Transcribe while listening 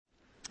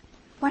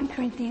1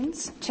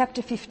 Corinthians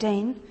chapter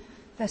 15,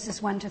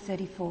 verses 1 to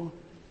 34.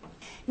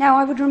 Now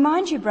I would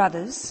remind you,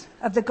 brothers,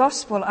 of the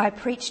gospel I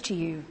preached to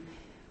you,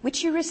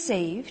 which you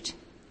received,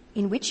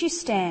 in which you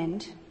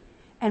stand,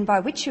 and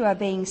by which you are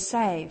being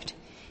saved,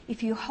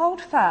 if you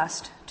hold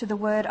fast to the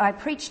word I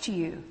preached to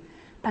you,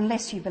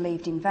 unless you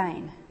believed in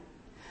vain.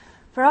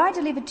 For I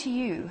delivered to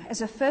you as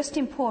of first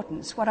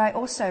importance what I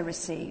also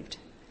received,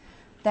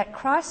 that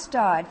Christ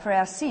died for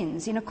our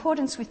sins in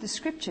accordance with the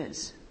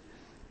Scriptures,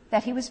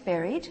 that he was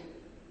buried,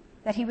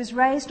 that he was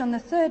raised on the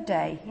third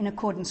day in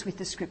accordance with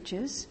the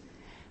Scriptures,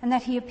 and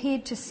that he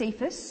appeared to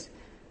Cephas,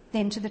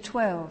 then to the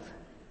 12.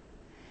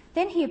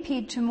 Then he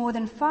appeared to more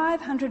than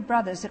 500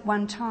 brothers at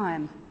one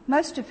time,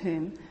 most of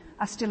whom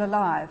are still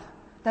alive,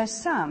 though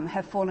some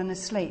have fallen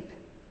asleep.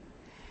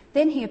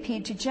 Then he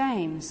appeared to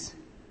James,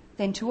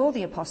 then to all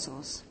the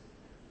apostles.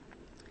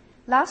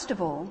 Last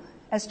of all,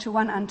 as to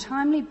one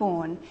untimely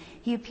born,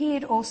 he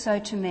appeared also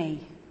to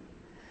me.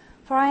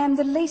 For I am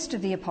the least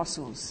of the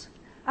apostles,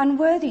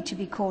 unworthy to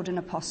be called an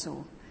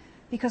apostle,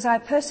 because I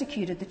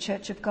persecuted the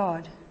church of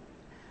God.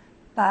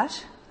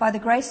 But by the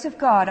grace of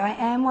God I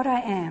am what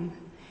I am,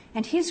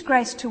 and his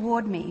grace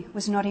toward me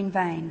was not in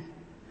vain.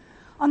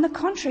 On the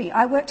contrary,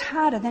 I worked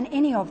harder than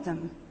any of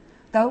them,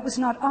 though it was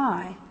not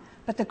I,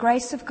 but the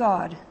grace of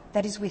God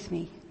that is with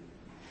me.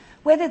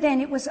 Whether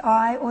then it was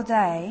I or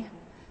they,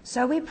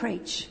 so we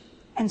preach,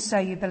 and so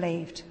you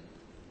believed.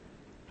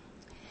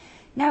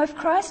 Now if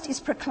Christ is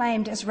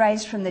proclaimed as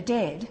raised from the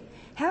dead,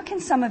 how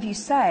can some of you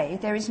say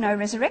there is no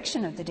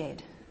resurrection of the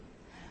dead?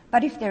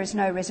 But if there is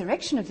no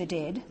resurrection of the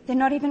dead, then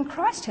not even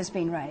Christ has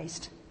been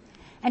raised.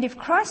 And if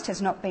Christ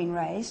has not been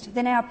raised,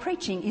 then our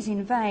preaching is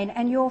in vain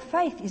and your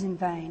faith is in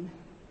vain.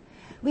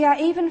 We are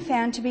even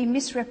found to be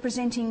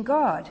misrepresenting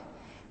God,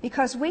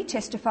 because we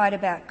testified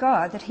about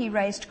God that he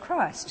raised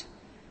Christ,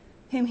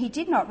 whom he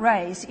did not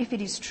raise, if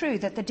it is true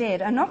that the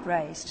dead are not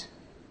raised.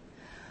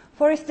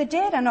 For if the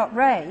dead are not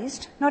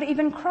raised, not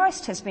even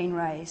Christ has been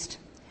raised.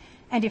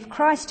 And if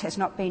Christ has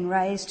not been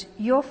raised,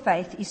 your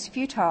faith is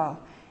futile,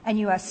 and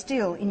you are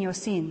still in your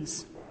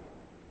sins.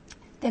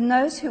 Then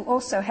those who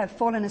also have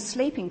fallen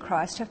asleep in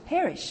Christ have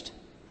perished.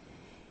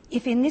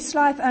 If in this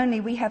life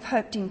only we have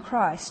hoped in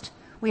Christ,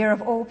 we are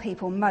of all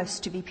people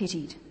most to be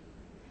pitied.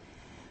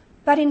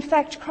 But in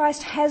fact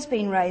Christ has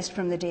been raised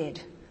from the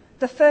dead,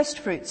 the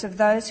firstfruits of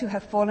those who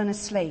have fallen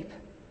asleep.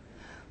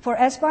 For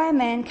as by a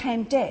man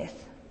came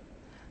death,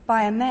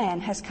 by a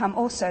man has come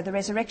also the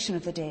resurrection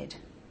of the dead.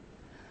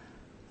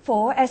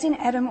 For as in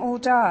Adam all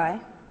die,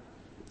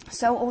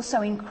 so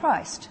also in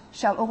Christ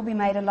shall all be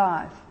made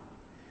alive.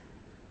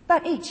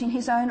 But each in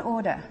his own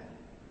order.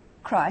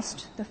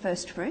 Christ, the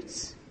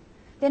firstfruits,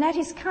 then at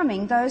his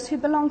coming those who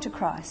belong to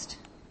Christ.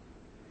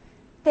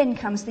 Then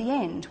comes the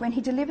end, when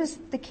he delivers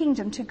the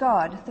kingdom to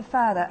God the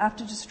Father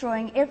after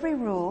destroying every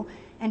rule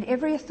and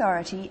every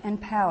authority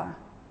and power.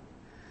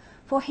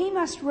 For he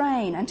must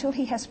reign until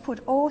he has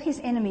put all his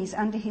enemies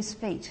under his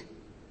feet.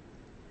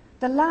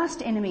 The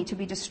last enemy to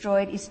be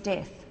destroyed is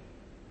death.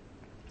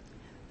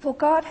 For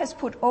God has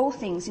put all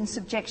things in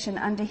subjection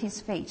under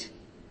his feet.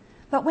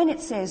 But when it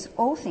says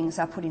all things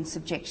are put in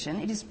subjection,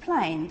 it is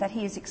plain that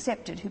he is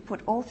accepted who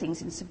put all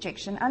things in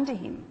subjection under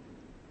him.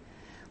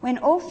 When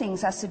all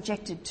things are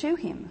subjected to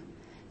him,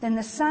 then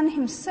the Son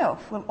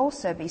himself will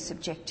also be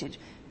subjected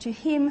to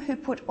him who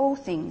put all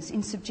things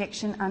in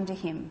subjection under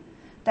him,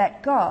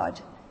 that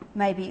God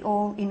may be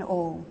all in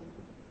all.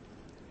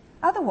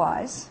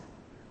 Otherwise,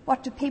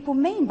 what do people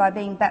mean by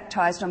being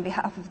baptized on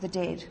behalf of the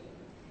dead?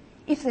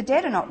 If the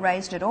dead are not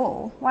raised at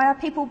all, why are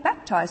people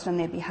baptized on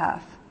their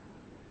behalf?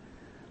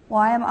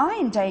 Why am I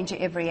in danger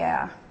every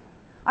hour?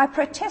 I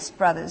protest,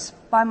 brothers,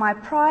 by my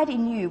pride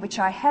in you, which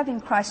I have in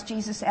Christ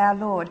Jesus our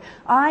Lord.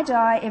 I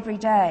die every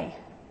day.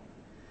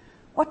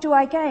 What do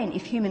I gain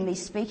if, humanly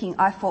speaking,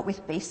 I fought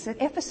with beasts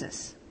at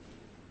Ephesus?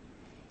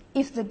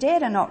 If the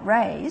dead are not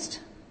raised,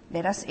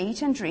 let us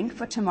eat and drink,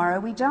 for tomorrow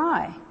we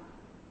die.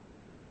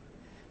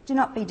 Do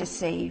not be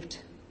deceived.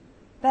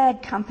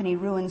 Bad company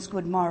ruins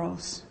good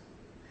morals.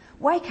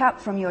 Wake up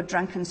from your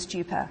drunken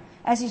stupor,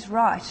 as is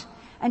right,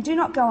 and do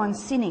not go on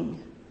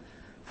sinning,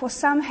 for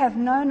some have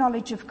no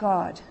knowledge of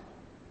God.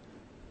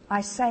 I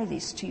say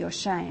this to your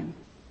shame.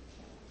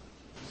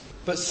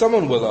 But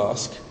someone will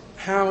ask,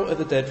 how are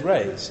the dead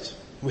raised?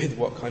 With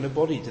what kind of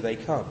body do they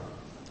come?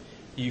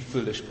 You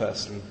foolish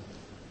person.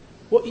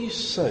 What you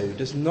sow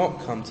does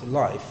not come to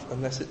life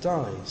unless it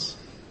dies.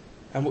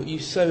 And what you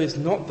sow is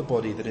not the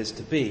body that is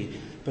to be,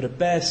 but a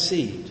bare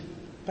seed,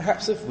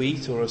 perhaps of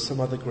wheat or of some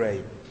other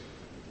grain.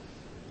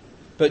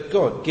 But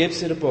God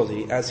gives it a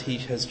body as he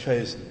has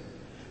chosen,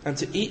 and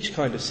to each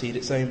kind of seed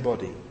its own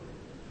body.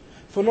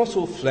 For not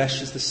all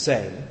flesh is the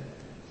same,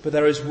 but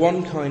there is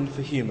one kind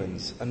for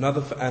humans,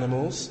 another for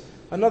animals,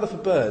 another for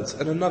birds,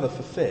 and another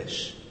for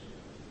fish.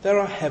 There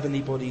are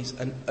heavenly bodies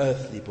and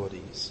earthly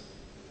bodies.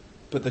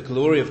 But the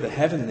glory of the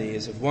heavenly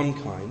is of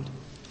one kind,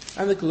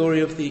 and the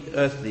glory of the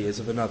earthly is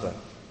of another.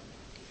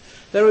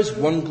 There is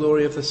one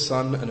glory of the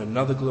sun, and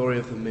another glory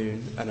of the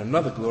moon, and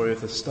another glory of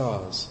the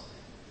stars.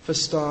 For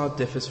star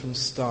differs from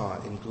star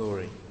in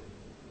glory.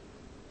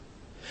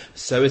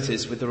 So it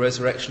is with the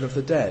resurrection of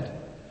the dead.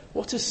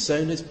 What is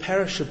sown is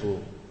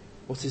perishable.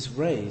 What is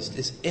raised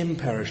is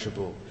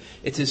imperishable.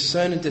 It is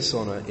sown in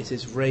dishonor. It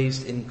is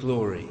raised in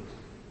glory.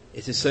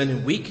 It is sown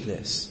in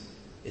weakness.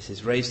 It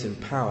is raised in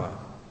power.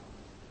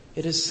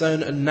 It is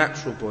sown a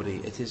natural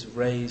body. It is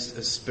raised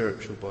a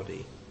spiritual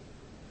body.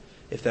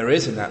 If there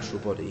is a natural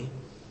body,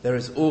 there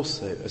is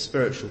also a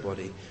spiritual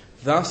body.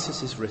 Thus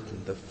it is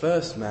written, the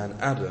first man,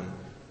 Adam,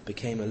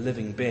 became a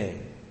living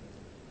being.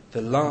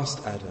 The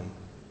last Adam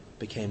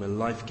became a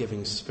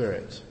life-giving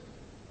spirit.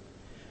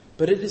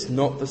 But it is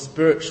not the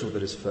spiritual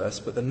that is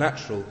first, but the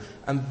natural,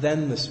 and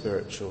then the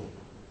spiritual.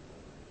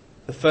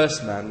 The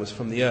first man was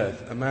from the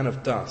earth, a man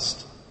of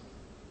dust.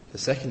 The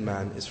second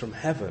man is from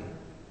heaven.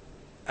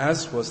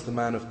 As was the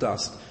man of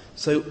dust,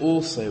 so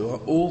also are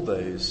all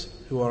those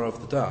who are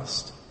of the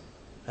dust.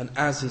 And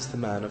as is the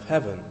man of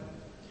heaven,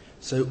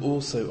 so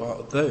also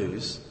are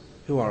those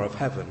who are of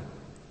heaven.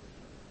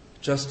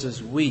 Just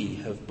as we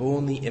have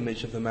borne the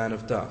image of the man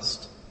of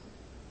dust,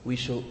 we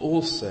shall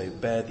also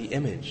bear the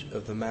image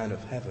of the man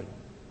of heaven.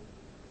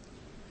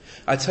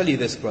 I tell you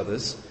this,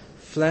 brothers,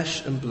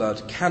 flesh and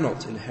blood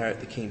cannot inherit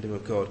the kingdom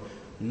of God,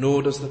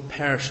 nor does the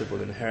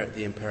perishable inherit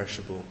the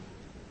imperishable.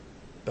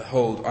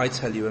 Behold, I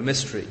tell you a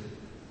mystery.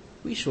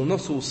 We shall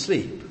not all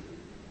sleep,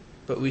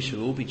 but we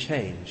shall all be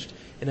changed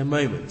in a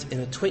moment, in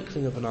a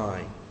twinkling of an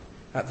eye,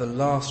 at the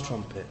last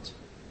trumpet.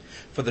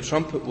 For the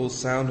trumpet will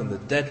sound, and the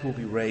dead will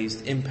be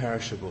raised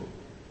imperishable,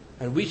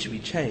 and we shall be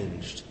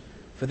changed.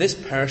 For this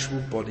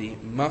perishable body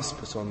must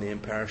put on the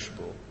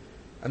imperishable,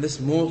 and this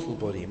mortal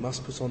body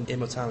must put on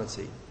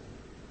immortality.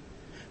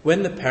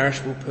 When the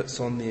perishable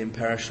puts on the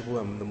imperishable,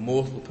 and the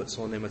mortal puts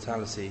on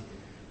immortality,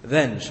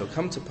 then shall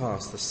come to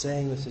pass the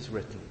saying that is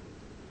written,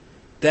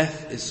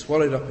 death is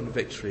swallowed up in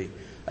victory.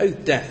 O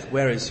death,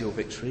 where is your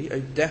victory? O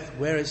death,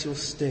 where is your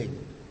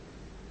sting?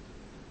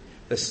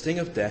 The sting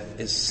of death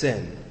is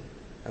sin,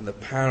 and the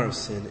power of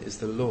sin is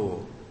the law.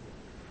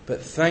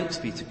 But thanks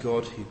be to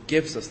God who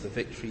gives us the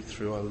victory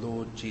through our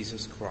Lord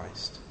Jesus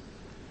Christ.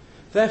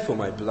 Therefore,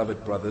 my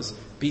beloved brothers,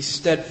 be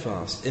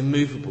steadfast,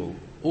 immovable,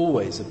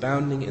 always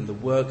abounding in the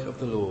work of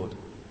the Lord,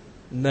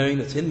 knowing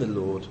that in the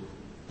Lord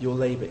your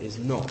labour is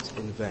not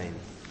in vain.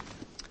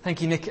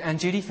 Thank you, Nick and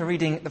Judy, for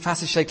reading the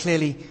passage so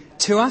clearly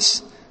to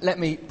us. Let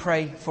me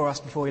pray for us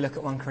before we look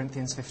at 1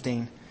 Corinthians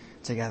 15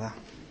 together.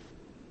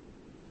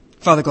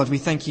 Father God, we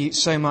thank you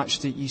so much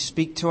that you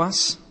speak to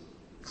us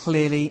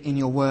clearly in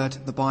your word,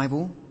 the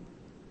Bible.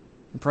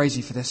 We praise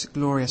you for this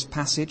glorious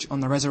passage on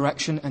the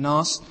resurrection and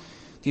ask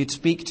that you'd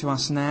speak to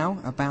us now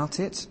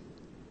about it.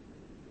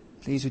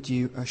 Please would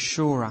you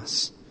assure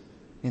us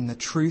in the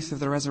truth of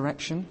the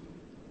resurrection.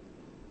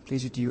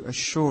 Please would you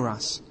assure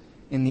us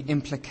in the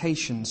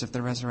implications of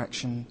the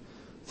resurrection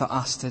for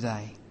us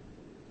today.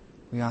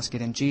 We ask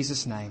it in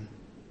Jesus' name.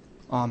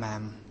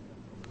 Amen.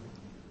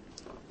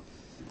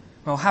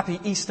 Well, happy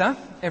Easter,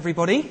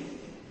 everybody.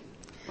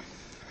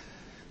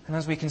 And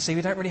as we can see,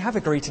 we don't really have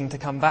a greeting to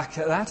come back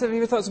at that. Have you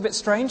ever thought it was a bit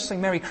strange,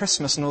 saying Merry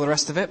Christmas and all the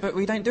rest of it, but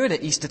we don't do it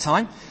at Easter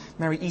time.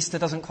 Merry Easter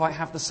doesn't quite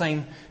have the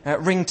same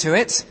ring to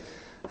it.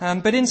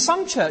 But in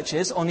some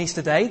churches on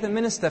Easter Day, the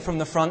minister from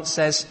the front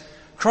says,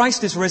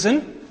 Christ is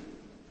risen.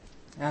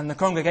 And the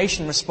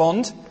congregation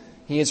respond,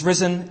 He is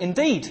risen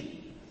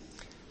indeed.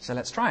 So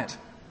let's try it.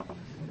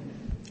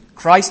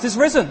 Christ is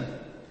risen.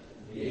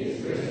 He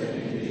is risen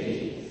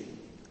indeed.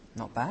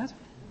 Not bad.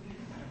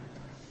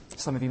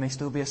 Some of you may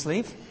still be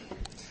asleep.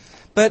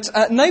 But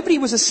nobody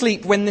was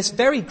asleep when this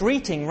very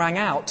greeting rang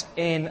out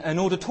in an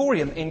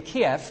auditorium in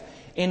Kiev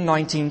in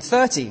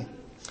 1930.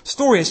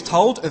 Story is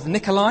told of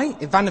Nikolai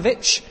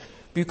Ivanovich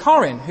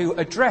Bukharin, who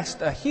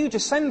addressed a huge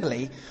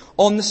assembly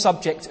on the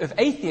subject of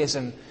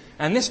atheism.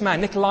 And this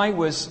man, Nikolai,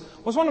 was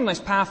one of the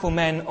most powerful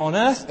men on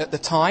earth at the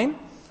time,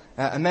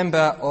 a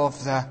member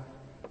of the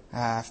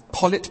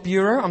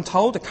Politburo, I'm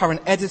told, a current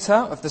editor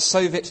of the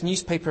Soviet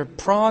newspaper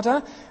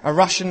Pravda, a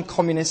Russian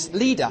communist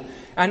leader.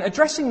 And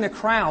addressing the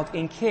crowd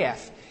in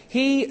Kiev,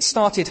 he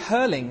started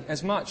hurling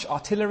as much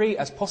artillery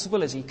as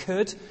possible as he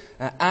could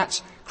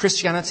at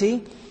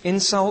Christianity,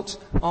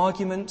 insult,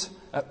 argument,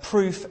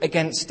 proof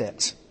against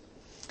it.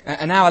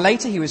 An hour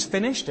later he was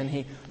finished and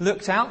he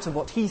looked out to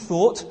what he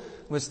thought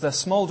was the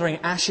smouldering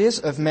ashes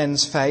of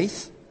men's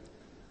faith.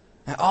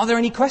 Are there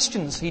any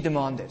questions, he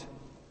demanded.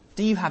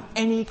 Do you have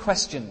any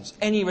questions,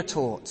 any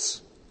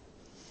retorts?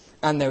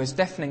 And there was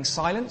deafening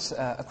silence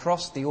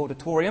across the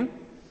auditorium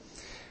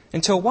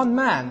until one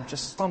man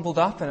just stumbled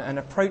up and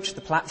approached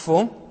the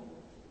platform,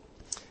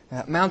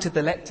 mounted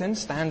the lectern,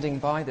 standing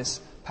by this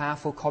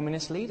powerful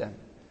communist leader.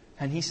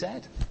 And he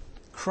said,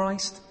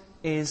 Christ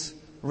is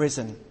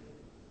risen.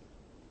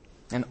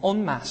 And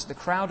en masse, the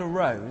crowd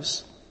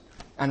arose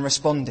and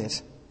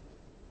responded,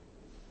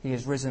 He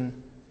is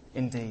risen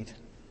indeed.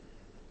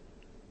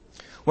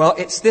 Well,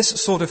 it's this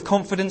sort of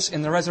confidence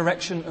in the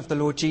resurrection of the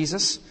Lord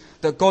Jesus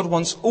that God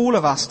wants all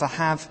of us to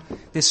have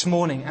this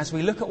morning as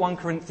we look at 1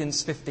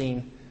 Corinthians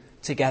 15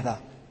 together.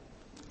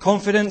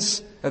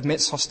 Confidence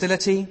amidst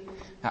hostility,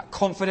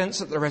 confidence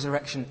that the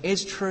resurrection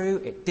is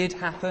true, it did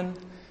happen,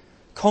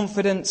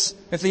 confidence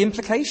of the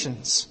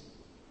implications,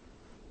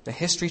 the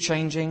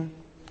history-changing,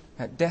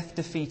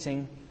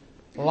 death-defeating,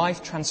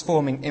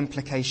 life-transforming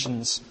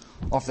implications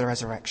of the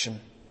resurrection.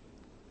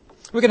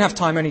 We're going to have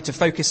time only to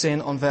focus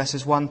in on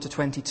verses 1 to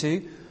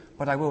 22,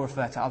 but I will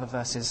refer to other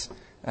verses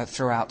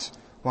throughout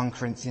 1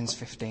 Corinthians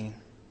 15.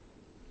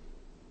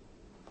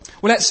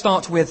 Well, let's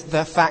start with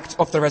the fact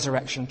of the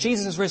resurrection.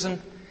 Jesus has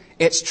risen,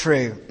 it's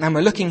true. And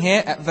we're looking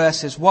here at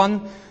verses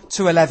 1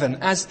 to 11,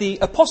 as the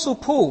Apostle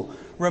Paul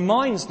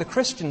reminds the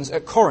Christians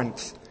at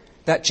Corinth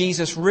that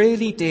Jesus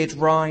really did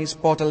rise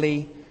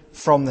bodily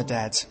from the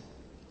dead.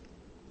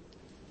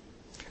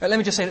 Let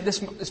me just say that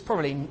this is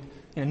probably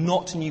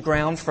not new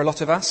ground for a lot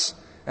of us.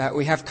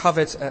 We have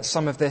covered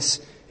some of this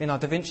in our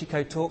Da Vinci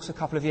Code talks a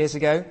couple of years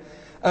ago.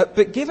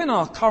 But given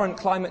our current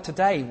climate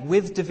today,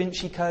 with Da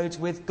Vinci Codes,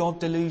 with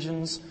God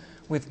delusions,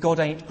 with God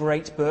ain't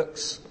great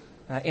books,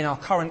 in our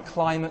current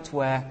climate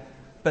where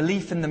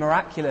belief in the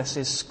miraculous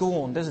is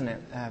scorned, isn't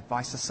it,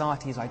 by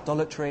society as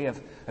idolatry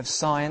of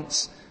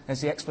science,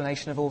 as the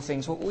explanation of all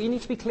things, well, we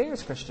need to be clear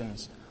as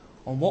Christians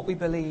on what we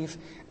believe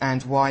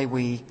and why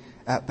we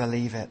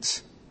believe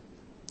it.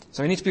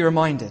 So we need to be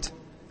reminded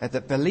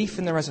that belief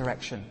in the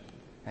resurrection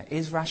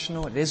is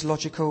rational, it is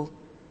logical,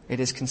 it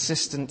is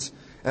consistent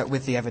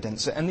with the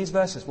evidence. And these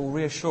verses will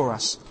reassure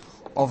us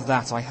of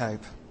that, I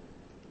hope.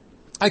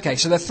 Okay,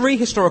 so there are three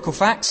historical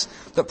facts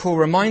that Paul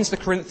reminds the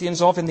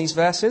Corinthians of in these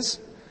verses.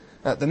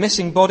 The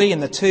missing body in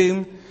the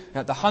tomb,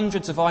 the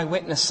hundreds of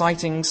eyewitness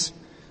sightings,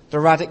 the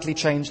radically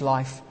changed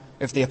life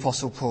of the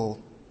Apostle Paul.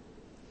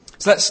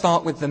 So let's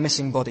start with the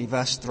missing body,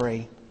 verse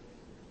 3.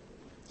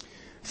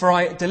 For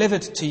I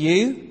delivered to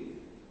you,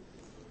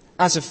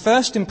 as of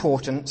first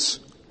importance,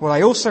 what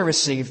I also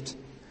received,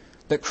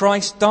 that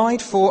Christ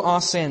died for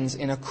our sins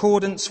in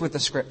accordance with the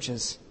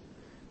Scriptures,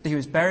 that he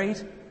was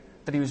buried,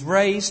 that he was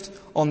raised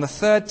on the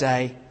third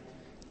day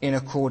in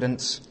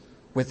accordance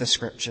with the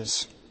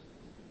Scriptures.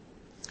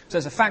 So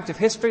there's a fact of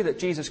history that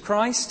Jesus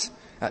Christ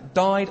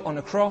died on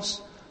a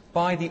cross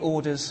by the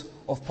orders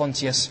of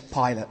Pontius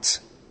Pilate.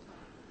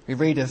 We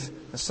read of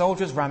the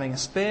soldiers ramming a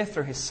spear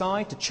through his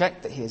side to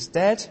check that he is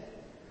dead.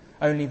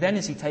 Only then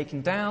is he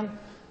taken down,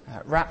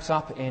 wrapped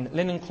up in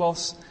linen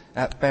cloths,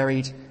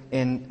 buried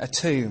in a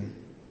tomb.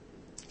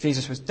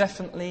 Jesus was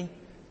definitely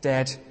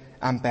dead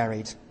and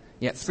buried.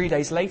 Yet 3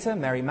 days later,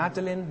 Mary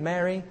Magdalene,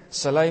 Mary,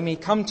 Salome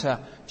come to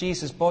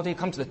Jesus' body,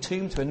 come to the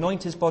tomb to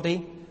anoint his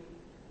body,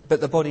 but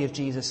the body of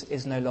Jesus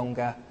is no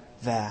longer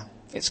there.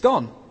 It's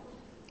gone.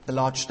 The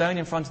large stone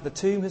in front of the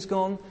tomb has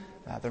gone.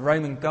 The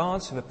Roman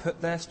guards who were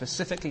put there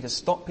specifically to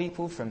stop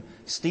people from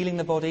stealing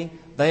the body,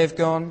 they have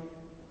gone.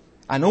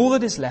 And all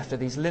that is left are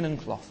these linen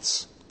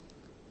cloths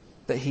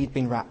that he'd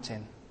been wrapped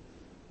in.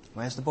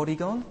 Where's the body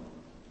gone?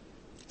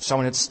 If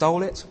someone had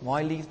stole it,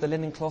 why leave the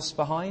linen cloths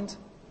behind?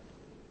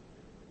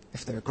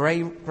 If they were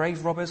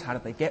grave robbers, how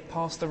did they get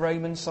past the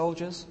Roman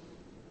soldiers?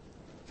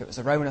 If it was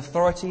the Roman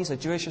authorities, the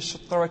Jewish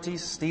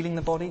authorities stealing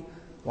the body,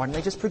 why didn't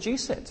they just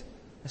produce it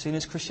as soon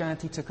as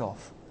Christianity took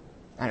off?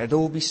 And it'd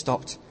all be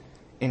stopped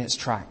in its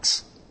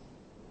tracks.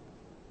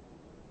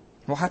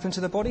 What happened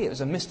to the body? It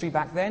was a mystery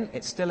back then.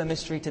 It's still a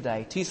mystery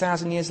today.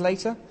 2,000 years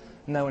later,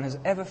 no one has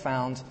ever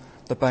found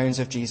the bones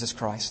of Jesus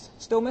Christ.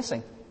 Still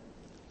missing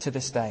to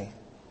this day.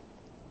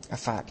 A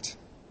fact.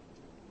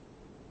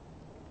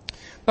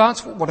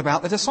 But what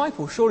about the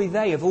disciples? Surely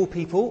they, of all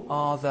people,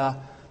 are the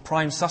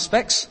prime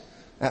suspects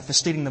for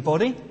stealing the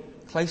body.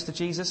 Close to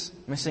Jesus,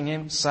 missing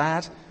him,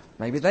 sad.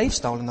 Maybe they've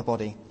stolen the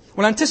body.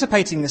 Well,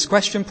 anticipating this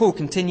question, Paul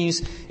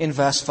continues in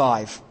verse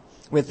 5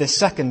 with this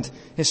second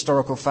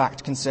historical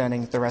fact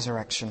concerning the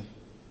resurrection.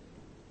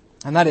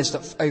 And that is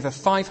that over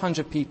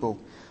 500 people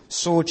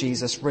saw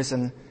Jesus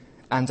risen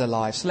and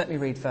alive. So let me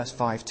read verse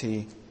 5 to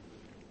you.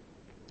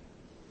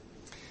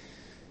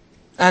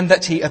 And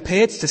that he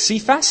appeared to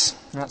Cephas,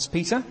 that's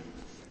Peter,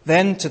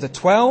 then to the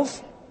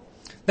 12.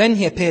 Then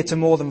he appeared to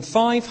more than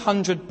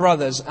 500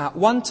 brothers at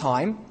one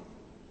time,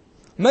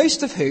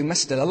 most of whom are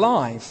still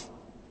alive,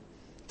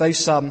 though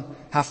some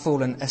have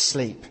fallen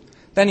asleep.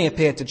 Then he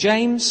appeared to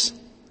James,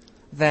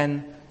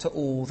 then to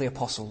all the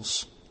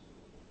apostles.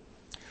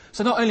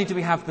 So not only do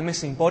we have the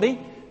missing body,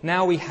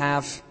 now we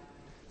have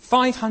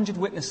 500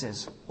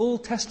 witnesses, all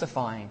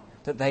testifying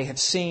that they have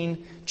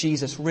seen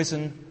Jesus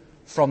risen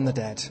from the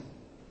dead.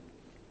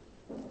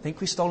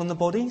 Think we've stolen the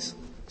bodies,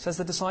 says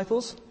the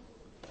disciples?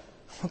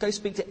 Well, go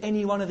speak to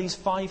any one of these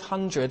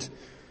 500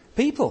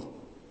 people.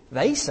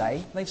 They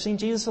say they've seen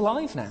Jesus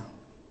alive now.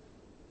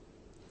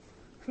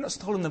 We've not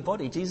stolen the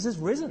body, Jesus is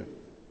risen.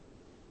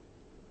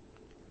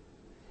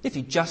 If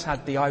you just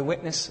had the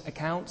eyewitness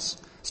accounts,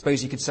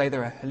 suppose you could say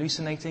they're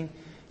hallucinating.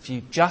 If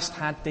you just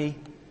had the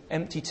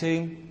empty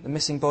tomb, the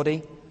missing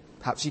body,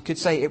 perhaps you could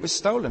say it was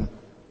stolen.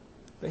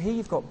 But here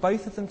you've got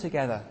both of them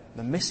together,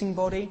 the missing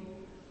body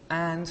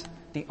and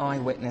the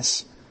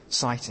eyewitness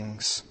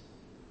sightings.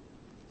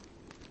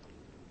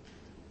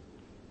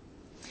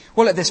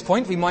 Well, at this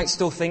point, we might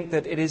still think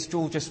that it is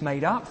all just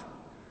made up.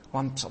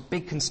 One sort of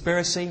big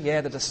conspiracy. Yeah,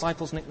 the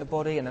disciples nicked the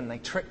body and then they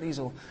tricked these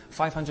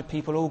 500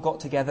 people all got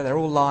together. They're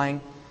all lying.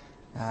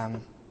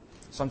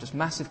 Some just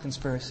massive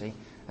conspiracy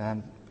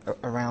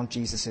around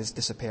Jesus'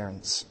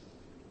 disappearance.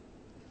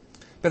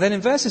 But then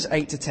in verses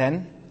 8 to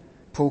 10,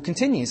 Paul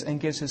continues and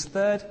gives his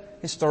third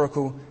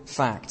historical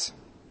fact.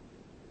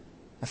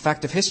 A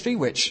fact of history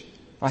which,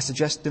 I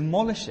suggest,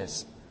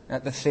 demolishes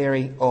the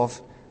theory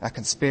of a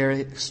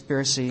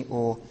conspiracy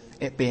or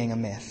it being a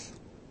myth.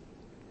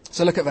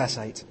 So look at verse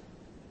 8.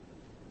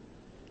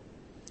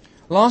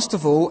 Last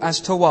of all, as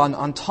to one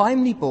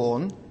untimely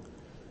born,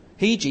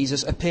 he,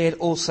 Jesus, appeared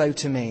also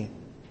to me.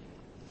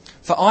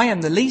 For I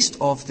am the least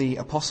of the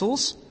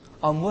apostles,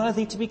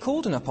 unworthy to be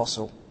called an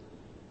apostle,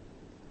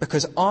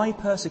 because I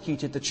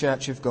persecuted the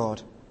church of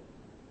God.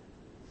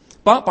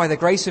 But by the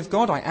grace of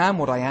God I am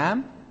what I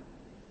am,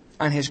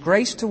 and his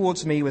grace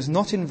towards me was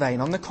not in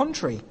vain. On the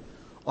contrary,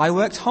 I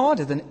worked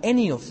harder than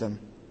any of them,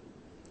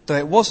 though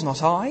it was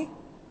not I,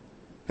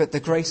 but the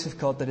grace of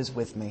God that is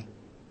with me.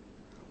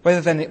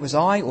 Whether then it was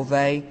I or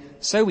they,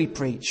 so we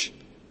preach,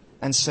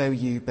 and so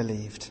you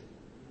believed.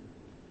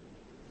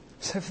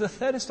 So for the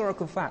third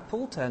historical fact,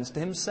 Paul turns to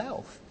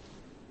himself.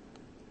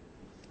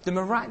 The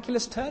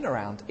miraculous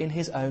turnaround in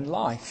his own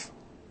life.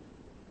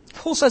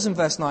 Paul says in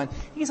verse 9,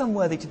 he's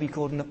unworthy to be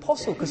called an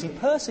apostle because he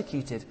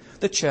persecuted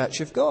the church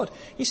of God.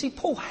 You see,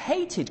 Paul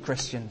hated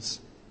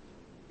Christians.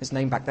 His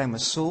name back then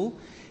was Saul.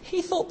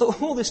 He thought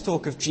that all this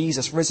talk of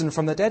Jesus risen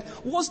from the dead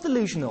was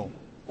delusional,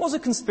 was a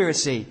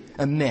conspiracy,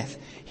 a myth.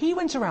 He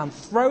went around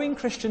throwing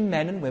Christian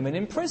men and women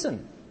in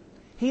prison.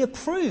 He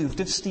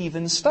approved of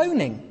Stephen's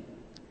stoning.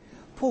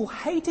 Paul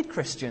hated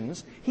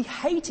Christians. He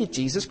hated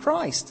Jesus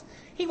Christ.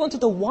 He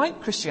wanted to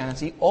wipe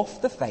Christianity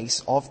off the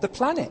face of the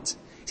planet.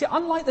 See,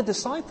 unlike the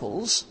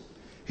disciples,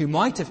 who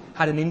might have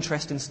had an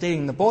interest in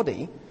stealing the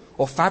body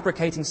or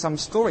fabricating some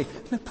story,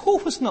 Paul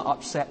was not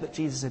upset that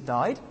Jesus had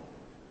died.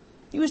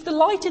 He was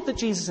delighted that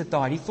Jesus had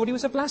died. He thought he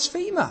was a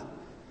blasphemer.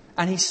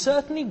 And he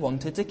certainly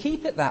wanted to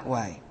keep it that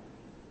way.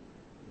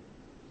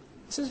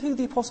 This is who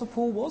the Apostle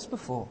Paul was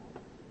before.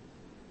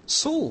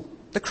 Saul,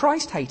 the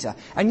Christ hater.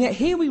 And yet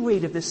here we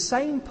read of this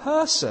same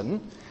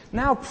person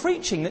now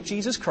preaching that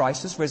Jesus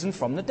Christ has risen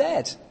from the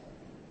dead.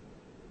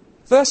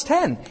 Verse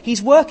 10,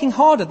 he's working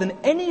harder than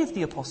any of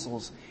the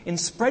apostles in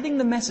spreading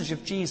the message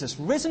of Jesus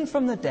risen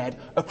from the dead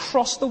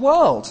across the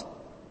world.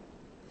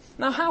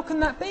 Now, how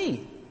can that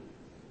be?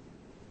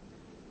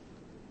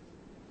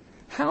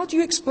 How do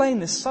you explain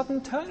this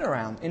sudden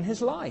turnaround in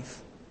his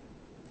life?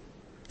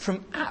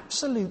 From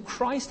absolute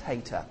Christ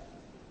hater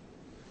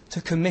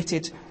to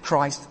committed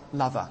Christ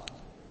lover.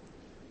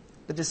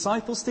 The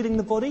disciples stealing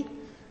the body?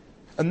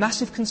 A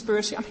massive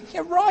conspiracy? I mean,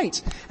 yeah, right.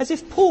 As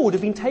if Paul would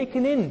have been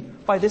taken in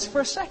by this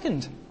for a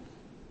second.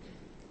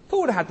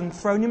 Paul would have had them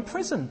thrown in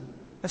prison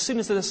as soon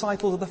as the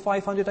disciples of the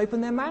 500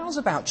 opened their mouths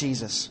about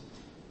Jesus.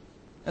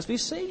 As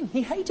we've seen,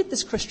 he hated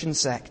this Christian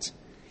sect.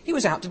 He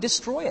was out to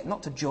destroy it,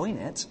 not to join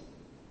it.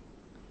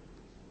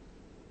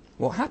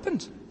 What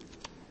happened?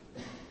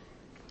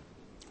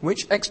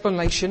 Which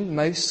explanation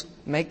most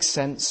makes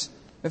sense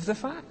of the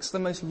facts? The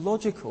most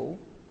logical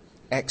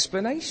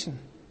explanation.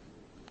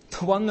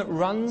 The one that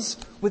runs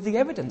with the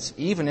evidence,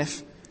 even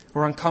if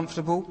we're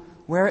uncomfortable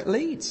where it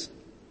leads.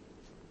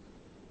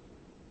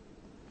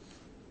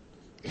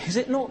 Is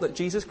it not that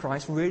Jesus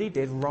Christ really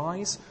did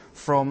rise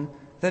from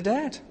the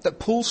dead? That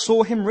Paul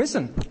saw him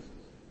risen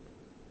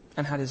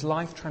and had his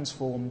life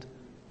transformed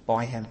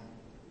by him?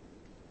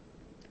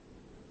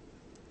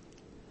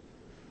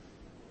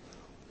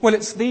 Well,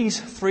 it's these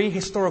three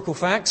historical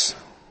facts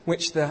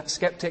which the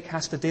skeptic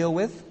has to deal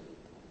with,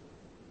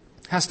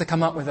 has to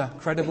come up with a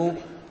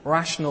credible,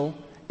 rational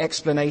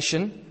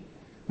explanation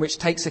which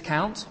takes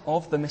account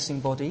of the missing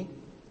body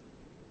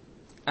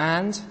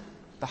and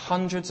the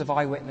hundreds of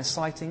eyewitness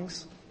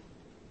sightings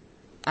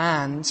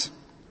and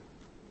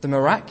the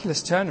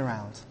miraculous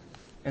turnaround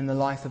in the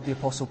life of the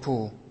Apostle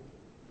Paul.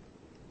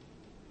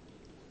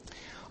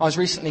 I was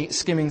recently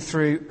skimming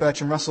through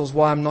Bertrand Russell's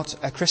Why I'm Not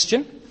a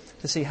Christian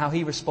to see how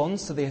he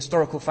responds to the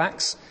historical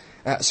facts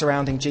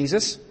surrounding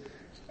Jesus.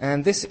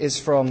 And this is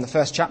from the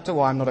first chapter,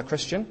 Why I'm Not a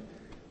Christian,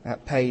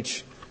 at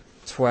page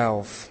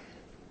 12.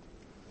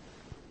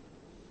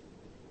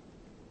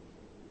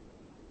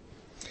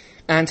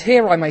 And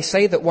here I may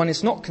say that one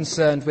is not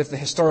concerned with the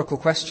historical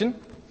question.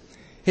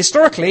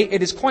 Historically,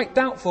 it is quite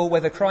doubtful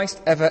whether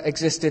Christ ever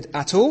existed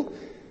at all.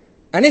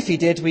 And if he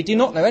did, we do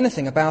not know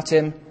anything about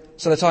him,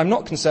 so that I'm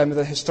not concerned with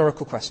the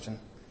historical question.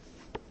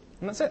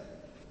 And that's it.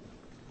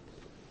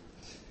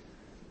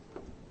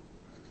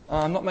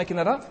 I'm not making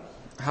that up.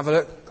 Have a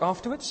look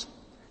afterwards.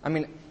 I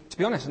mean, to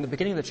be honest, in the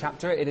beginning of the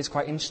chapter, it is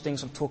quite interesting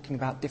sort of talking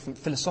about different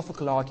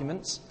philosophical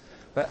arguments.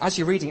 But as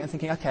you're reading it and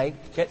thinking, okay,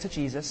 get to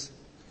Jesus,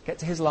 get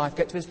to his life,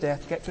 get to his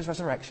death, get to his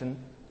resurrection,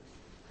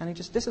 and he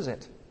just disses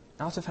it,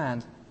 out of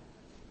hand.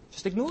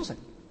 Just ignores it.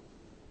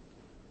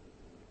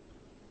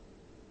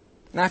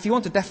 Now, if you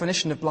want a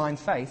definition of blind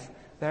faith,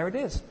 there it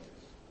is.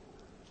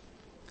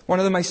 One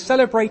of the most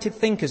celebrated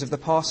thinkers of the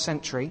past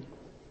century,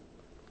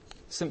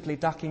 simply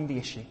ducking the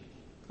issue.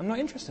 I'm not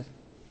interested.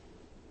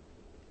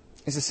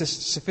 Is as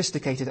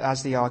sophisticated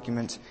as the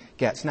argument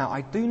gets. Now,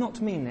 I do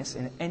not mean this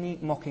in any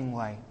mocking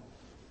way.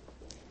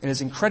 It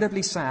is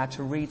incredibly sad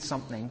to read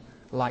something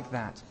like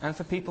that and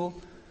for people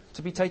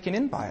to be taken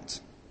in by it.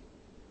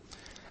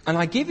 And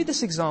I give you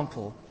this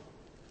example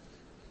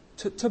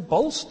to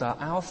bolster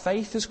our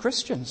faith as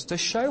Christians, to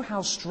show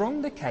how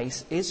strong the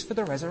case is for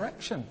the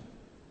resurrection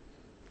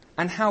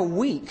and how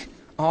weak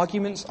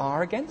arguments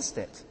are against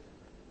it,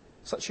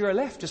 such you are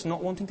left just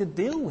not wanting to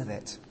deal with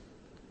it.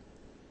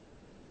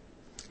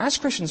 As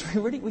Christians,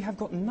 we have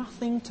got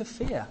nothing to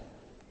fear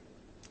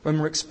when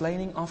we're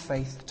explaining our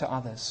faith to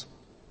others.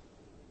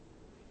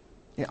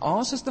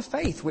 Ours is the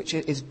faith which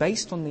is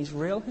based on these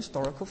real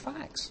historical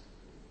facts.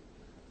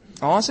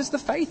 Ours is the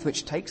faith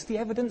which takes the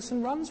evidence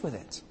and runs with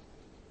it.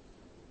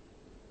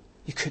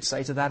 You could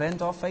say to that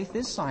end, our faith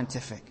is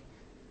scientific.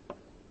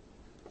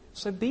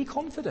 So be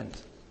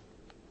confident.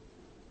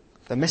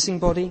 The missing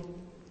body,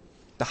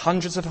 the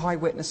hundreds of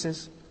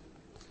eyewitnesses,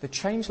 the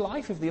changed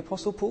life of the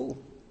Apostle Paul.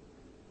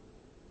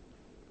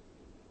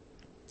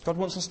 God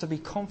wants us to be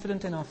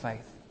confident in our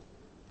faith.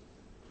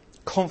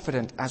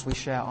 Confident as we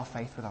share our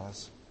faith with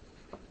others.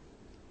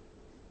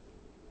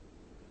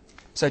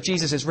 So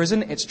Jesus is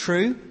risen, it's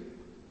true.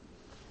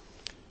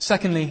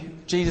 Secondly,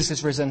 Jesus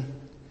is risen,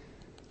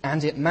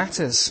 and it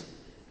matters.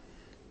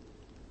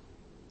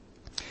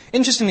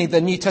 Interestingly,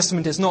 the New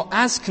Testament is not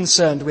as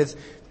concerned with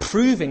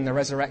proving the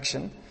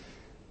resurrection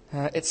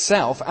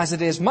itself as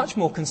it is much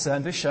more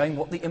concerned with showing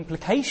what the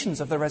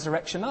implications of the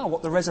resurrection are,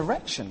 what the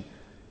resurrection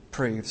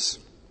proves.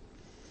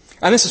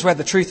 And this is where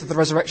the truth of the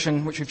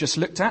resurrection, which we've just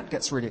looked at,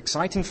 gets really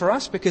exciting for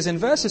us, because in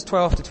verses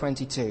 12 to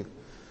 22,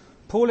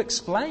 Paul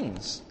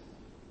explains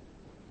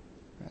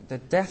the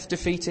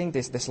death-defeating,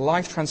 this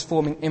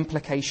life-transforming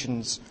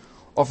implications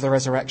of the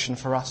resurrection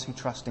for us who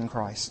trust in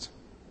Christ.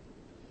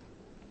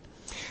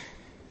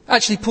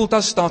 Actually, Paul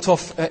does start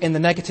off in the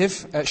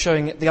negative,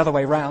 showing it the other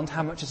way round,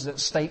 how much is at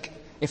stake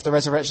if the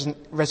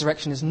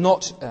resurrection is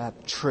not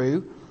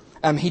true.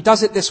 He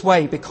does it this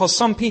way because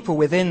some people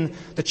within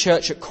the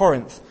church at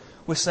Corinth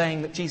were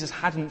saying that Jesus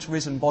hadn't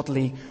risen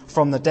bodily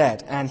from the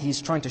dead, and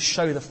he's trying to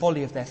show the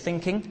folly of their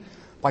thinking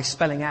by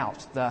spelling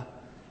out the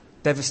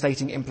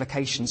devastating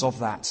implications of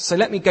that. So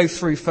let me go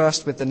through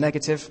first with the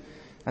negative,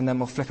 and then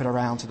we'll flip it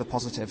around to the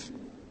positive.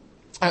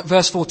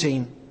 Verse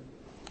 14.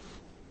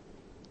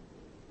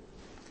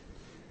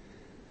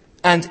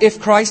 And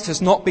if Christ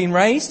has not been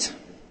raised,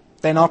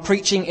 then our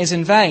preaching is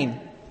in vain.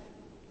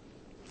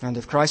 And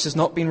if Christ has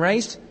not been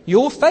raised,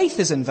 your faith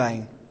is in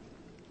vain.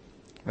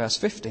 Verse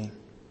 15.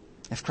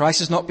 If Christ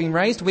has not been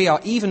raised, we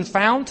are even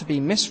found to be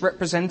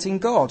misrepresenting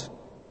God.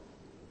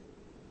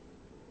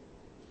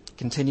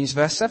 Continues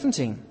verse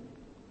 17.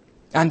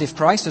 And if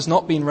Christ has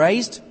not been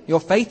raised,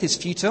 your faith is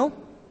futile,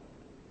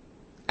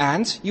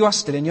 and you are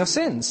still in your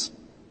sins.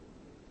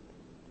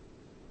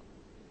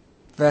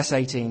 Verse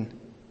 18.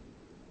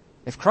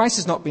 If Christ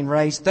has not been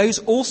raised, those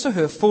also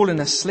who have fallen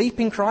asleep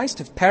in Christ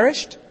have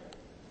perished.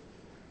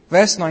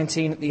 Verse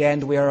 19 at the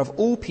end, we are of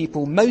all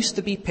people most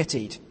to be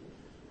pitied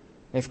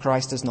if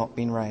Christ has not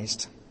been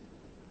raised.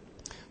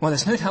 Well,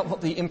 there's no doubt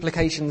what the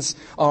implications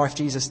are if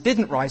Jesus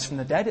didn't rise from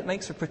the dead. It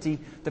makes for pretty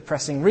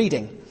depressing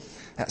reading.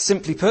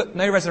 Simply put,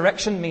 no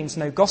resurrection means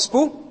no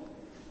gospel.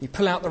 You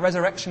pull out the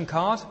resurrection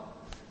card,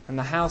 and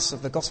the house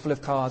of the gospel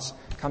of cards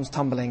comes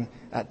tumbling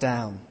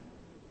down.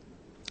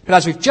 But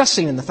as we've just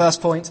seen in the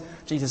first point,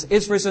 Jesus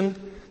is risen,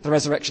 the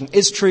resurrection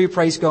is true,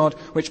 praise God,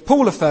 which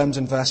Paul affirms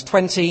in verse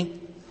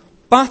 20.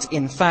 But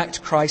in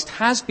fact, Christ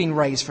has been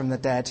raised from the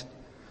dead,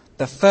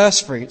 the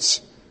first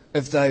fruits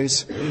of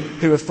those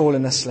who have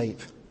fallen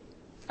asleep.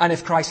 And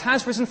if Christ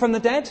has risen from the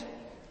dead,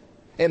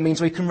 it means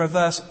we can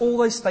reverse all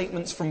those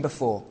statements from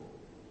before.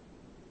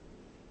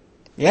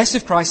 Yes,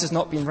 if Christ has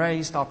not been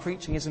raised, our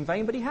preaching is in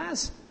vain, but he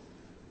has.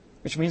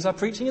 Which means our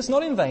preaching is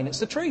not in vain, it's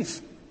the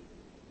truth.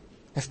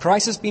 If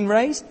Christ has been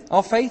raised,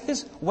 our faith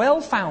is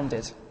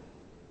well-founded.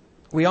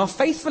 We are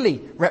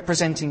faithfully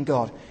representing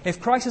God.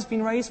 If Christ has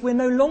been raised, we're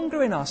no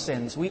longer in our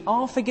sins. We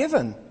are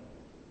forgiven.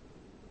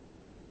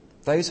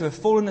 Those who have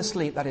fallen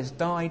asleep, that is,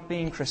 died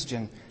being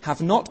Christian,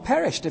 have not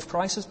perished if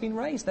Christ has been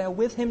raised. They are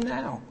with him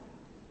now.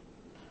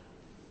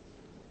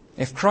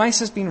 If Christ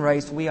has been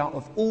raised, we are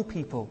of all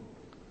people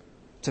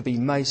to be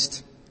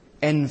most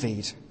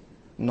envied,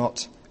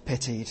 not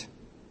pitied.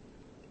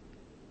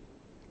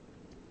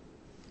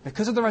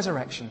 Because of the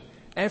resurrection,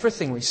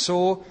 everything we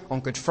saw on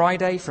Good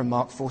Friday from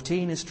Mark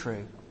 14 is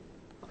true.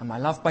 Am I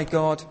loved by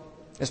God?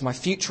 Is my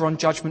future on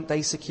Judgment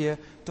Day secure?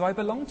 Do I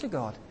belong to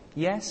God?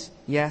 Yes,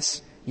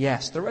 yes,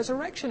 yes. The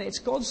resurrection, it's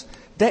God's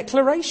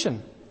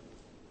declaration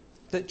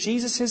that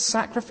Jesus'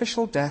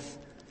 sacrificial death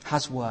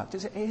has worked.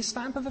 It's his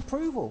stamp of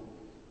approval.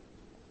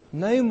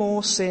 No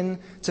more sin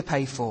to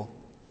pay for.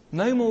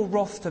 No more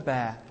wrath to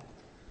bear.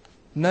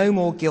 No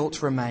more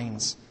guilt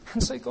remains.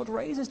 And so God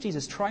raises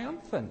Jesus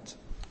triumphant.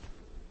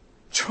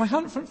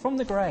 Triumphant from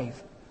the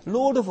grave.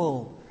 Lord of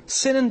all.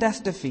 Sin and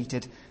death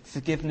defeated.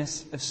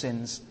 Forgiveness of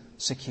sins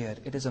secured.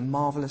 It is a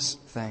marvellous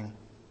thing.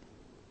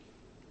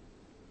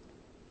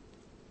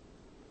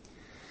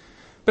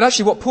 But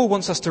actually what Paul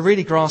wants us to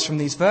really grasp from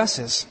these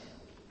verses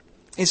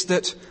is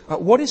that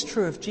what is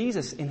true of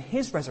Jesus in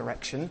his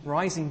resurrection,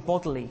 rising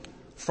bodily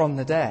from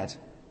the dead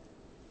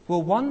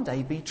will one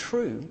day be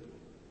true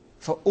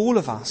for all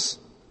of us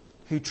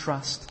who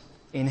trust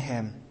in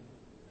him.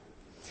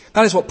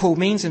 That is what Paul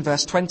means in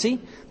verse 20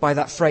 by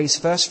that phrase,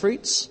 first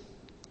fruits.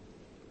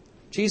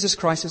 Jesus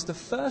Christ is the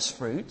first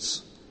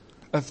fruits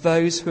of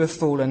those who have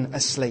fallen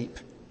asleep.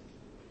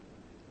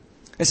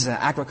 This is an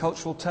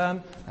agricultural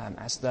term.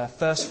 As the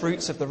first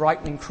fruits of the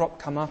ripening crop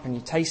come up and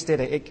you taste it,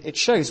 it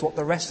shows what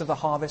the rest of the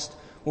harvest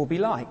will be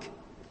like.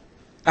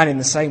 And in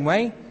the same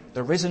way,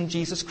 the risen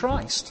Jesus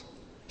Christ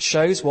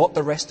shows what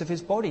the rest of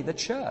his body, the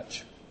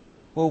church,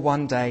 will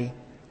one day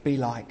be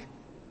like.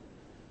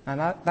 And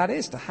that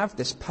is to have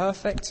this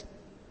perfect,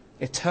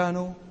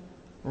 eternal,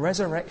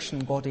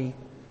 resurrection body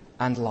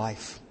and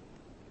life.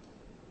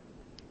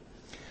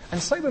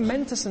 And so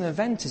momentous an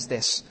event is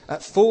this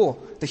for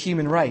the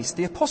human race.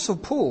 The Apostle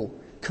Paul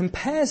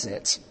compares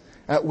it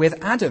with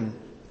Adam,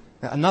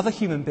 another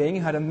human being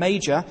who had a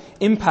major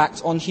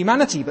impact on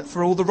humanity, but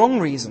for all the wrong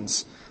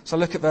reasons. So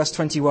look at verse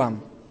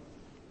 21.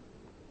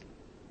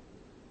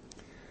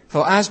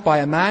 For as by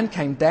a man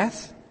came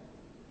death,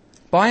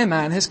 by a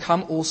man has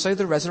come also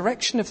the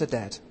resurrection of the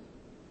dead.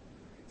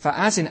 For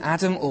as in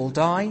Adam all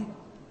die,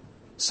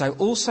 so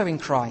also in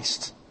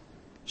Christ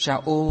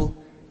shall all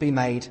be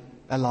made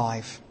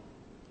alive.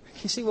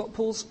 You see what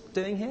Paul's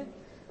doing here?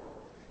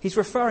 He's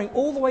referring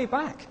all the way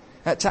back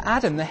to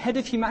Adam, the head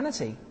of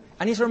humanity.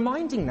 And he's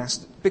reminding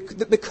us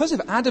that because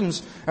of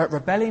Adam's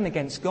rebellion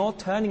against God,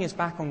 turning his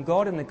back on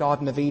God in the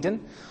Garden of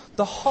Eden,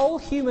 the whole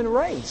human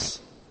race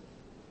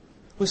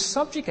was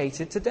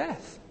subjugated to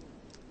death,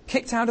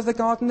 kicked out of the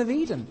Garden of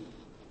Eden.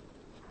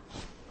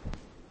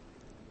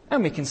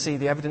 And we can see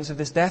the evidence of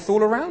this death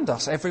all around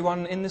us.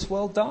 Everyone in this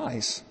world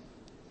dies.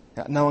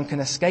 No one can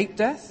escape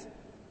death.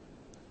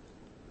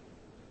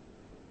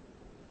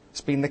 It's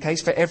been the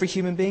case for every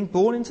human being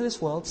born into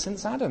this world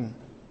since Adam.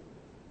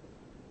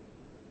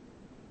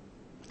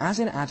 As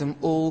in Adam,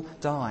 all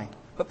die.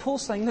 But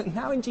Paul's saying, look,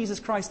 now in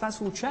Jesus Christ,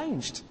 that's all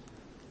changed.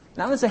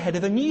 Now there's a head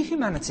of a new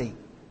humanity.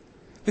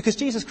 Because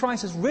Jesus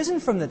Christ has risen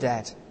from the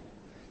dead.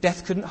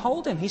 Death couldn't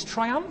hold him. He's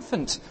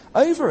triumphant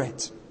over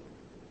it.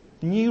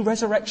 New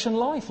resurrection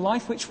life,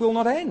 life which will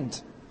not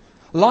end.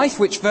 Life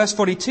which verse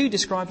 42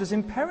 describes as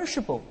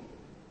imperishable.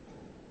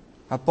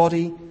 A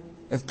body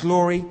of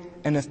glory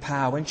and of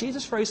power. When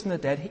Jesus rose from the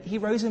dead, he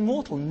rose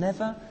immortal,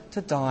 never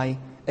to die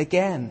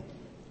again.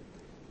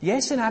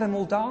 Yes, in Adam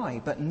all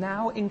die, but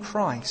now in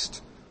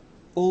Christ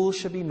all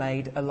shall be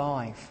made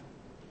alive.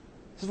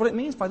 This is what it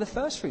means by the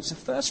first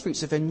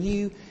fruits of a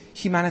new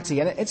humanity.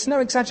 And it's no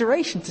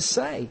exaggeration to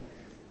say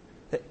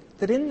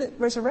that in the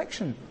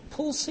resurrection,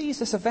 Paul sees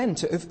this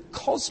event of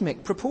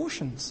cosmic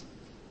proportions.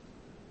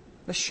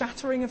 The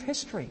shattering of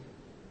history.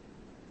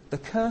 The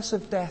curse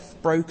of death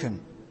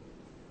broken.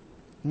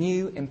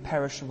 New,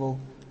 imperishable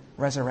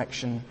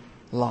resurrection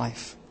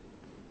life.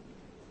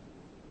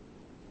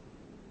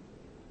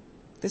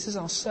 This is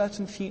our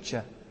certain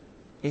future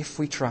if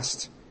we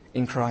trust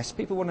in Christ.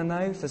 People want to know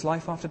if there's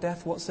life after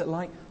death, what's it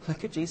like?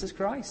 Look at Jesus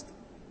Christ.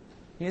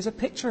 Here's a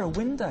picture, a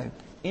window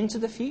into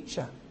the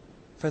future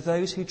for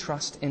those who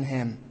trust in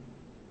him.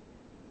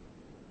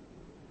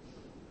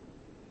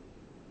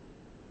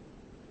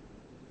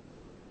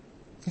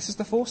 This is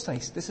the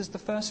foretaste. This is the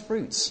first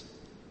fruits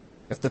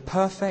of the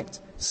perfect,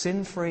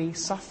 sin-free,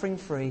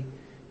 suffering-free,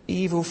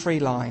 evil-free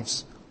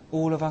lives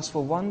all of us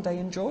will one day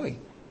enjoy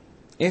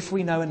if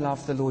we know and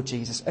love the Lord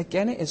Jesus.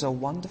 Again, it is a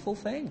wonderful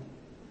thing.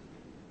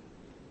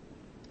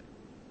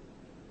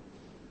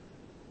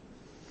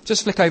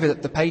 Just flick over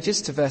the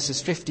pages to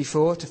verses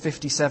 54 to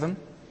 57.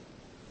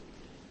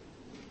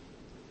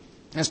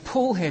 As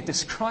Paul here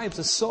describes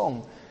a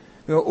song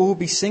we will all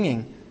be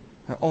singing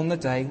on the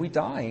day we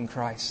die in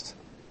Christ.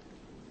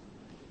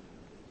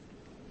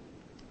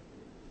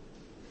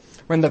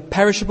 When the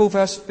perishable,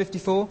 verse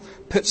 54,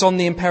 puts on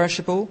the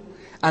imperishable,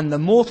 and the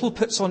mortal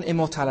puts on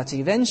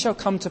immortality, then shall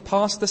come to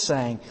pass the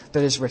saying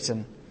that is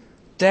written,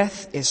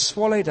 death is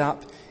swallowed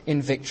up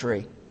in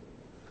victory.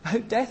 O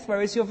death,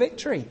 where is your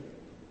victory?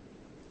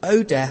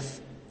 O death,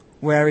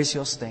 where is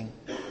your sting?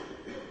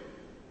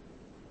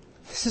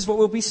 This is what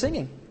we'll be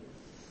singing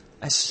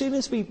as soon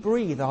as we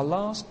breathe our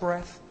last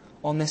breath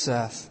on this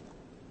earth.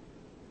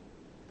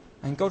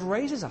 And God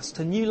raises us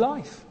to new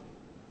life.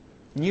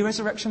 New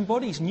resurrection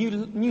bodies, new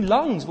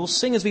lungs. We'll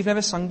sing as we've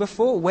never sung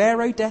before.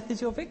 Where, O death,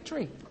 is your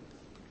victory?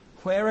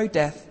 Where, O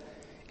death,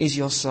 is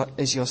your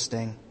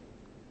sting?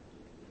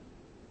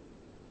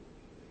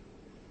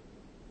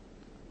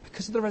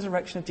 Because of the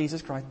resurrection of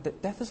Jesus Christ,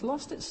 death has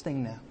lost its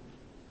sting now.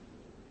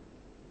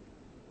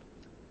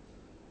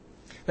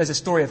 There's a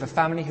story of a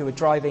family who were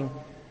driving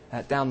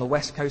down the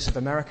west coast of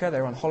America. They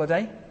were on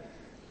holiday.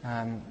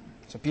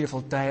 It's a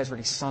beautiful day. It's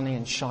really sunny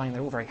and shining.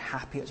 They're all very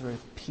happy. It's a really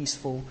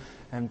peaceful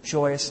and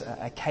joyous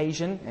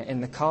occasion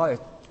in the car. A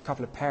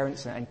couple of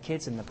parents and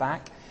kids in the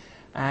back.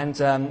 And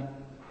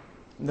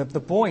the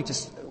boy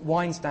just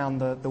winds down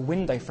the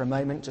window for a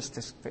moment just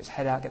to put his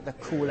head out, get the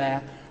cool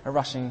air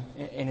rushing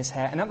in his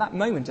hair. And at that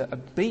moment, a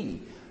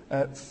bee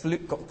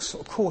got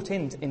sort of caught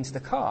into the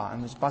car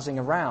and was buzzing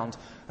around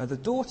the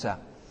daughter.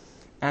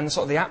 And the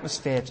sort of the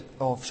atmosphere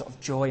of sort of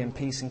joy and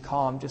peace and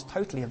calm just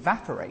totally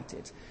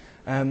evaporated.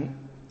 And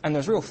there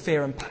was real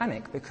fear and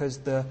panic because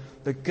the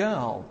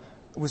girl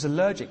was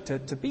allergic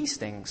to bee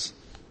stings.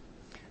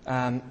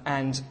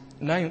 And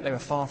knowing that they were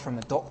far from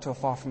a doctor or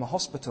far from a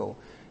hospital,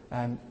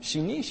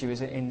 she knew she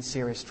was in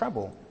serious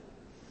trouble.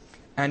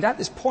 And at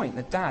this point,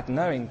 the dad,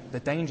 knowing the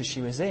danger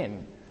she was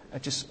in,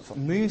 just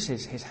moves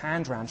his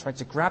hand around, tried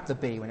to grab the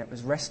bee when it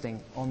was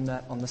resting on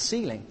the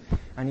ceiling.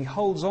 And he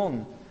holds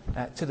on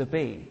to the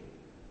bee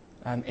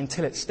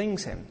until it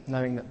stings him,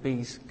 knowing that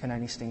bees can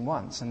only sting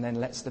once, and then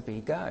lets the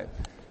bee go.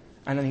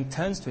 And then he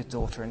turns to his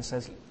daughter and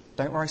says,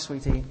 "Don't worry,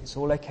 sweetie, it's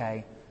all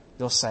okay,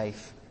 you're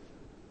safe."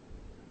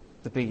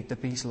 The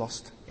bee's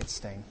lost its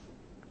sting.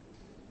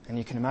 And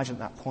you can imagine at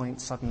that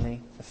point,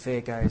 suddenly, the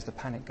fear goes, the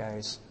panic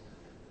goes,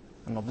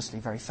 and obviously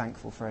very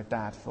thankful for her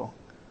dad for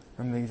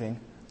removing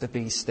the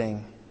bee's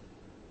sting.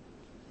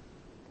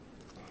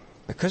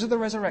 Because of the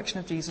resurrection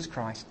of Jesus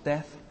Christ,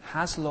 death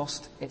has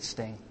lost its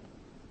sting.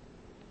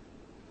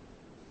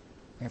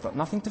 We've got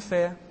nothing to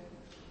fear.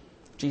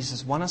 Jesus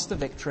has won us the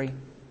victory.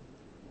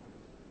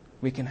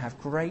 We can have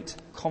great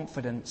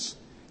confidence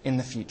in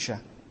the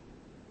future.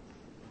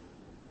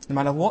 No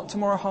matter what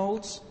tomorrow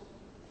holds,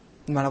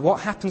 no matter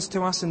what happens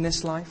to us in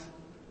this life,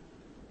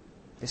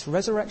 this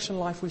resurrection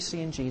life we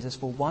see in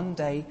Jesus will one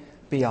day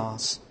be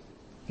ours.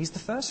 He's the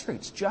first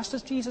fruits, just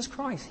as Jesus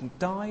Christ. He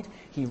died,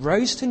 he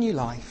rose to new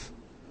life.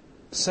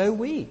 So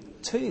we,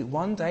 too,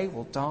 one day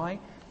will die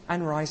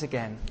and rise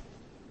again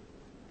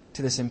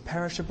to this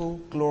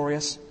imperishable,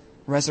 glorious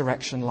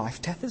resurrection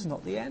life. Death is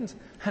not the end.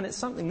 And it's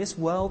something this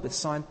world, this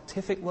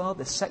scientific world,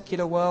 this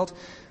secular world,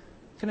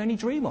 can only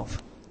dream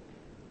of.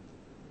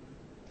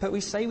 But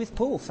we say with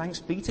Paul, thanks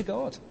be to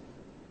God,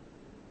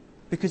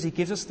 because he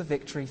gives us the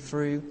victory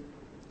through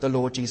the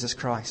Lord Jesus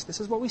Christ.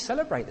 This is what we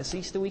celebrate this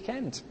Easter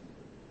weekend.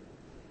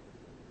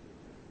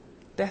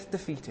 Death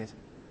defeated,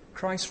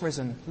 Christ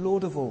risen,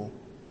 Lord of all,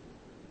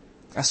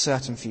 a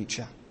certain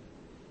future.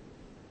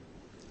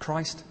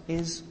 Christ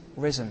is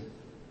risen.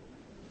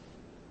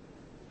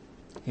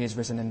 He is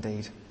risen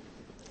indeed.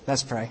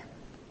 Let's pray.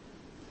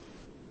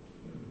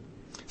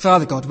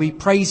 Father God, we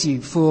praise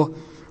you for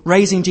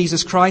raising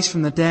Jesus Christ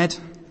from the dead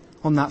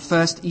on that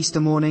first Easter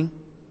morning.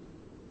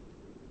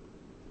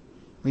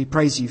 We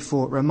praise you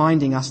for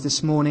reminding us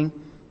this morning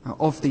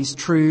of these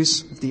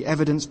truths, of the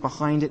evidence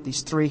behind it,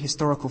 these three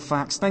historical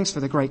facts. Thanks for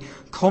the great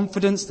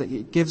confidence that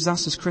it gives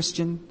us as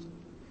Christians.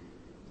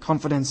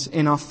 Confidence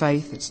in our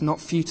faith, it's not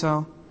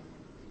futile.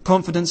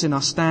 Confidence in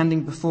our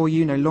standing before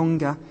you, no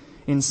longer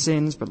in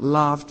sins, but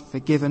loved,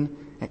 forgiven,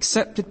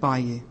 accepted by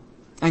you.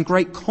 And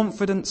great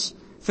confidence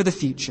for the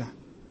future.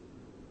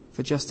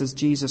 For just as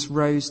Jesus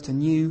rose to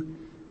new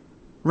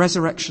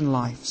resurrection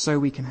life, so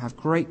we can have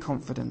great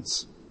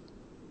confidence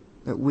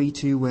that we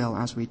too will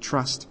as we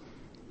trust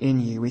in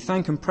you. We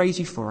thank and praise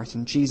you for it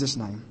in Jesus'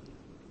 name.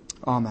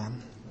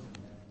 Amen.